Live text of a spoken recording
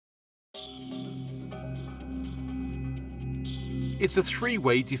It's a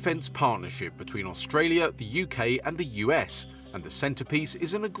three-way defence partnership between Australia, the UK and the US, and the centrepiece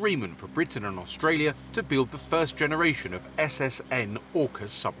is an agreement for Britain and Australia to build the first generation of SSN-Aukus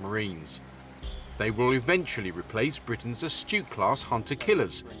submarines. They will eventually replace Britain's Astute-class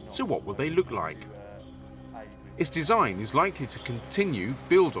hunter-killers, so what will they look like? Its design is likely to continue,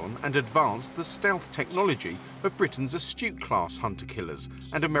 build on and advance the stealth technology of Britain's Astute-class hunter-killers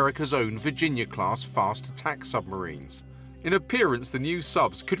and America's own Virginia-class fast attack submarines. In appearance, the new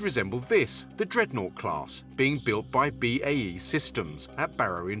subs could resemble this, the Dreadnought class, being built by BAE Systems at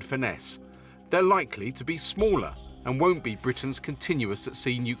Barrow-in-Furness. They're likely to be smaller and won't be Britain's continuous at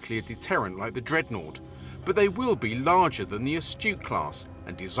sea nuclear deterrent like the Dreadnought, but they will be larger than the Astute class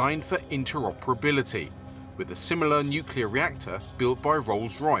and designed for interoperability, with a similar nuclear reactor built by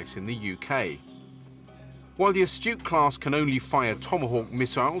Rolls-Royce in the UK. While the Astute class can only fire Tomahawk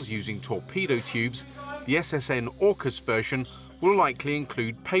missiles using torpedo tubes, the SSN-Aukus version will likely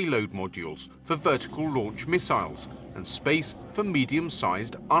include payload modules for vertical launch missiles and space for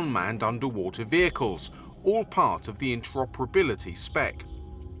medium-sized unmanned underwater vehicles, all part of the interoperability spec.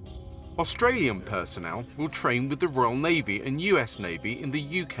 Australian personnel will train with the Royal Navy and US Navy in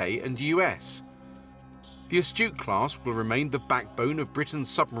the UK and US. The Astute class will remain the backbone of Britain's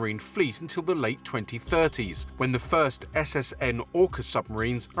submarine fleet until the late 2030s, when the first SSN-Aukus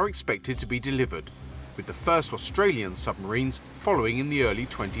submarines are expected to be delivered, with the first Australian submarines following in the early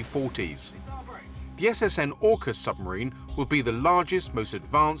 2040s. The SSN-Aukus submarine will be the largest, most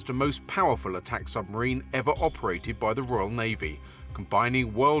advanced and most powerful attack submarine ever operated by the Royal Navy,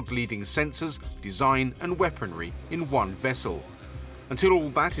 combining world-leading sensors, design and weaponry in one vessel. Until all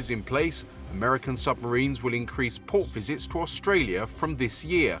that is in place, American submarines will increase port visits to Australia from this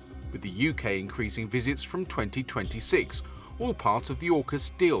year, with the UK increasing visits from 2026, all part of the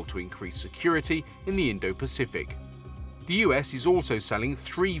AUKUS deal to increase security in the Indo-Pacific. The US is also selling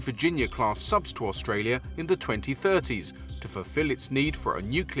 3 Virginia-class subs to Australia in the 2030s to fulfill its need for a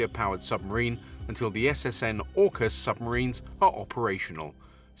nuclear-powered submarine until the SSN-Aukus submarines are operational.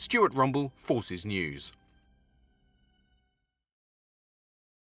 Stuart Rumble, Forces News.